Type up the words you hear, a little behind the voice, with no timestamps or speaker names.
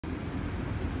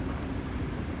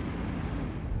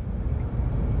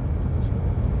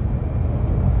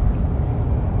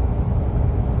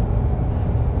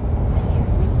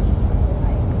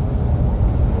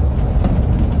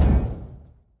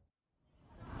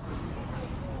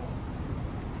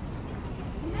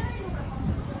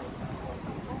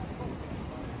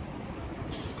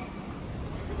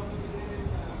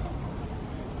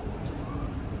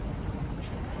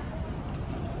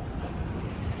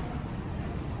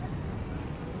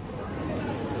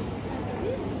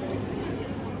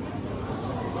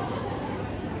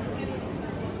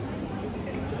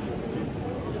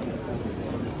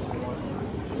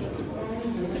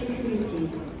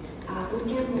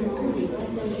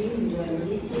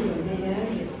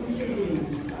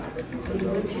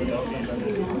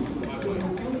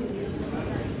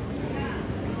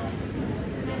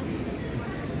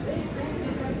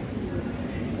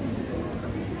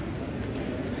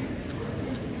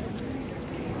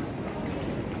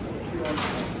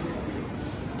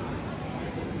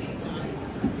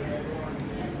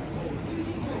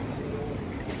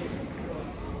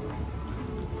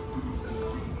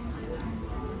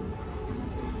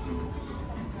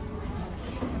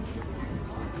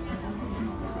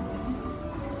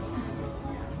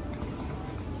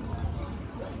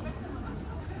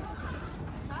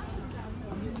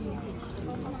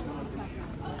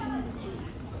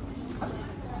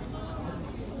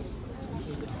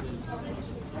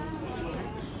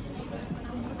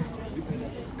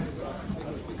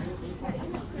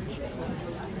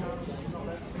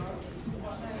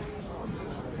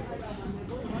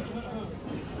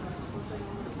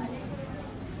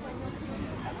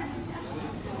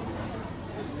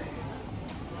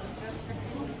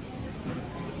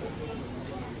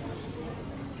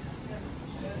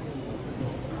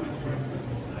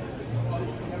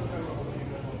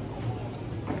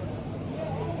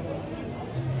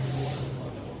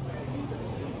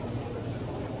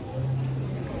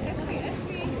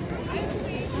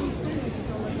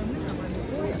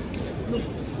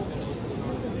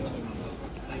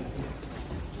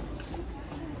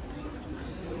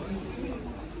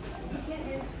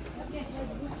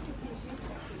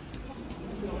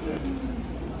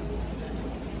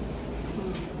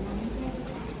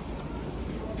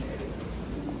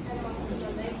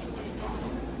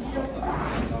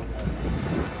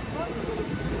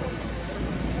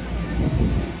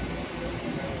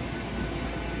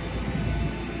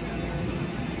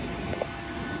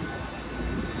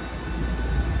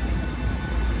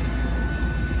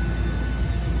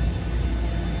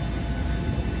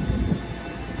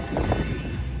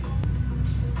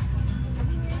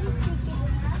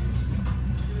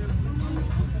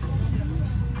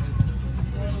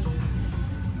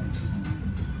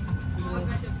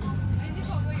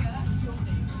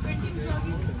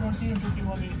Not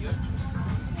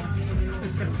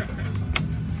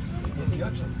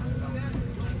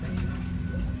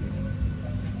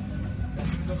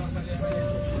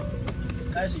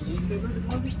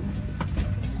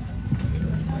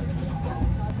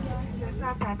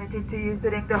permitted to use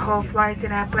during the whole flight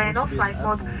in airplane or flight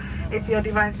mode. If your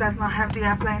device does not have the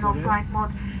airplane or flight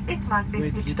mode, it must be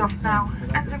switched off now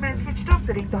and remain switched off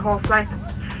during the whole flight.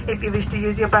 If you wish to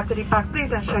use your battery pack,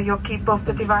 please ensure you keep both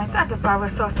the device and the power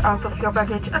source out of your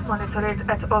baggage and monitor it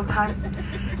at all times.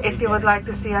 If you would like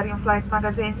to see our in-flight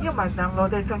magazine, you must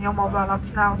download it on your mobile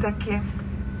apps now. Thank you.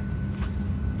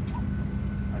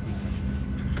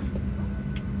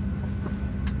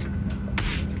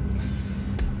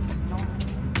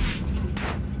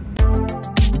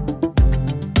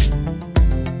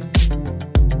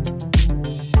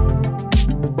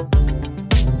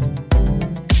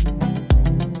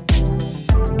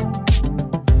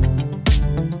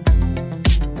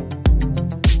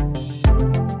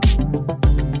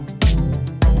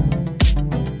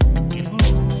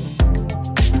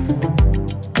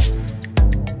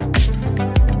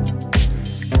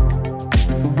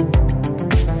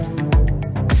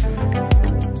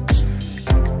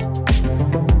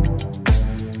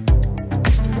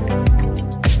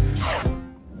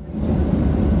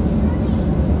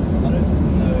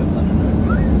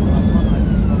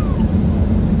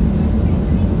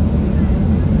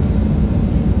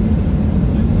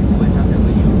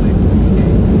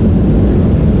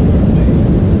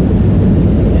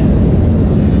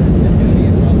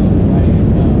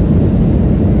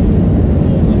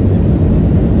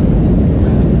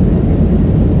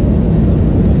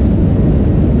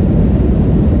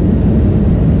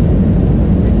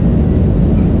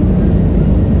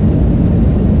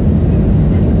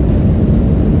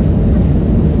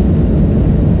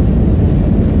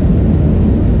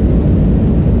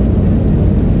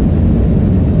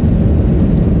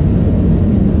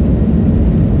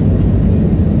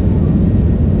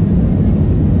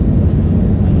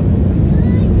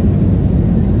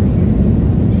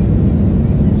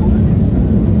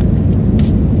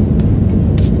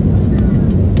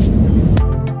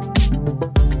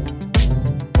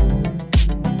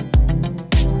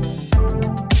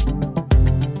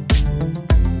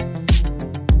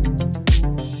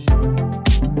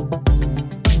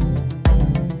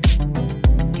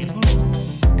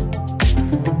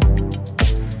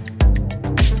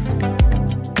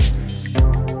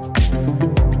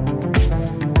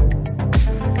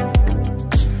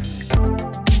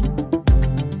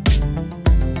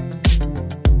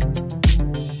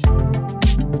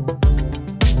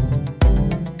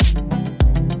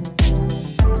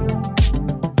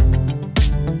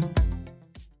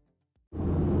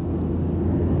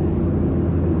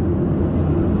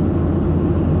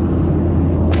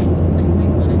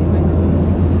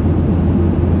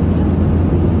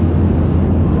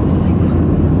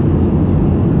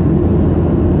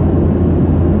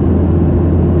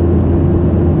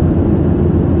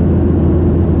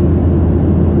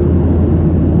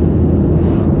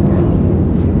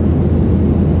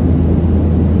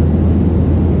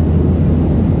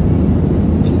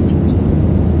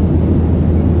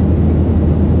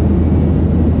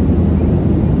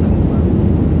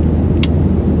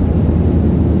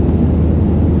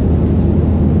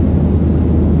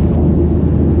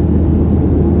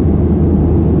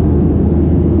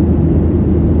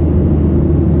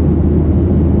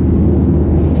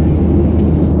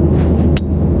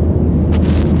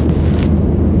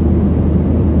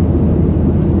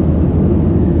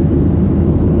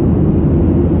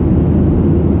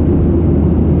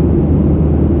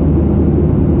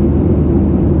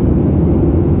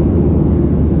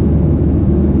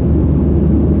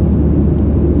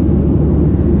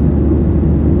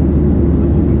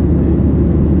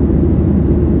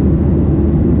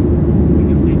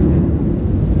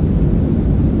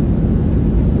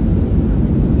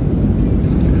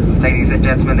 Ladies and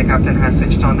gentlemen, the captain has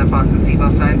switched on the fasten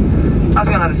seatbelt sign. As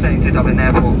we are now descending to Dublin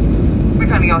Airport, we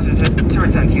kindly ask you to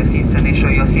return to your seats and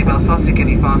ensure your seatbelts are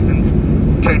securely fastened.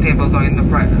 Tray tables are in the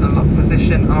locked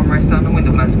position, armrest down, and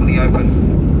window blinds fully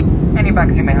open. Any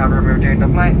bags you may have removed during the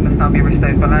flight must now be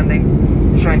restowed for landing,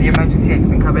 ensuring the emergency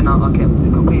exit and cabin are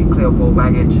kept completely clear of all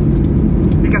baggage.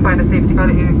 You can find a safety card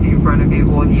in the seat in front of you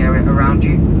or the area around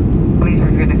you. Please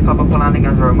review this cover for landing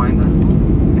as a reminder.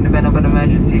 In the event of an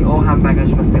emergency, all hand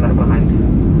baggage must be left behind.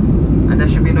 And there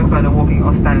should be no further walking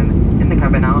or standing in the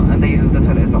cabin now, and the use of the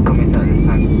toilet is not permitted at this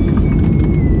time.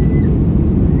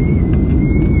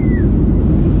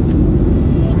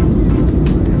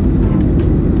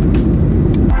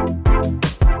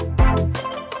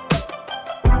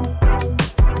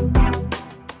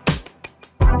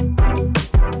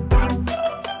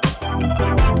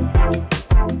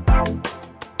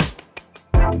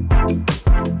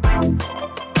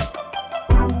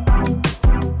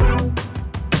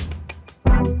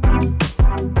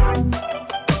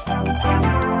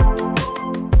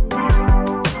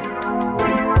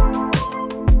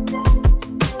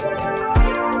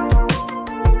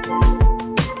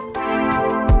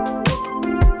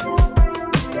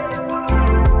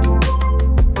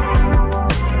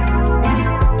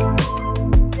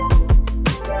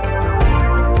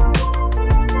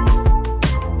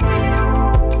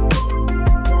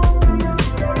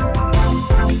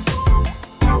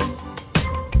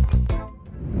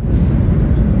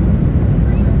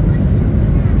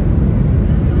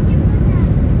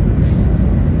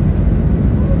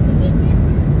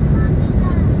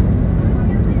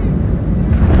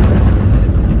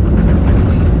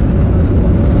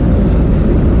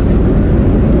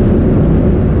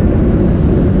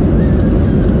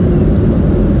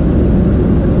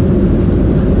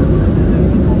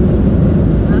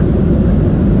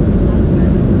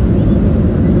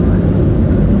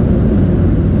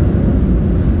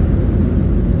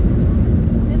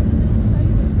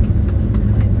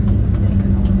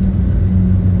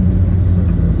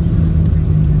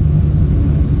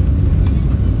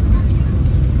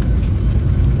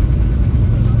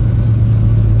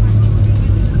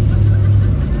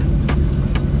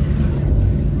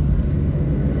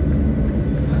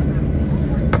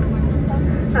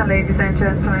 Ladies and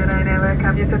gentlemen, Ryanair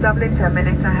welcome you to Dublin 10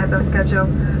 minutes ahead of schedule.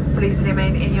 Please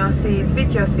remain in your seat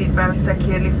with your seatbelt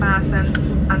securely fastened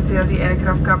until the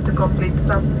aircraft comes to complete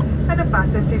stop and the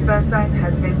fasten seatbelt sign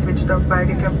has been switched off by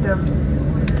the captain.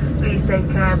 Please take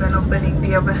care when opening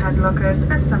the overhead lockers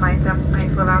as some items may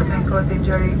fall out and cause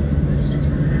injuries.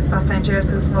 Passengers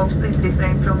who smoke, please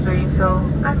refrain from doing so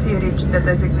as you reach the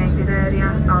designated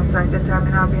area outside the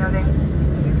terminal building.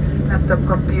 Laptop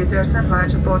computers and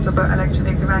large portable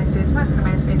electronic devices must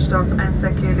remain switched off and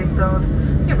securely stored.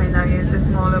 You may now use the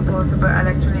smaller portable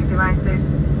electronic devices.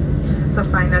 So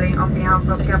finally, on behalf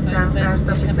of Captain, First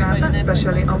Officer and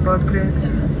especially onboard crew,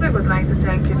 we would like to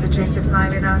thank you to choose to fly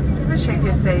with us, wishing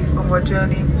you a safe onward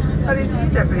journey, or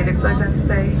indeed a really pleasant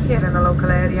stay here in the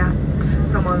local area.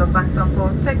 From all of us on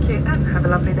board, thank you and have a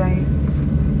lovely day.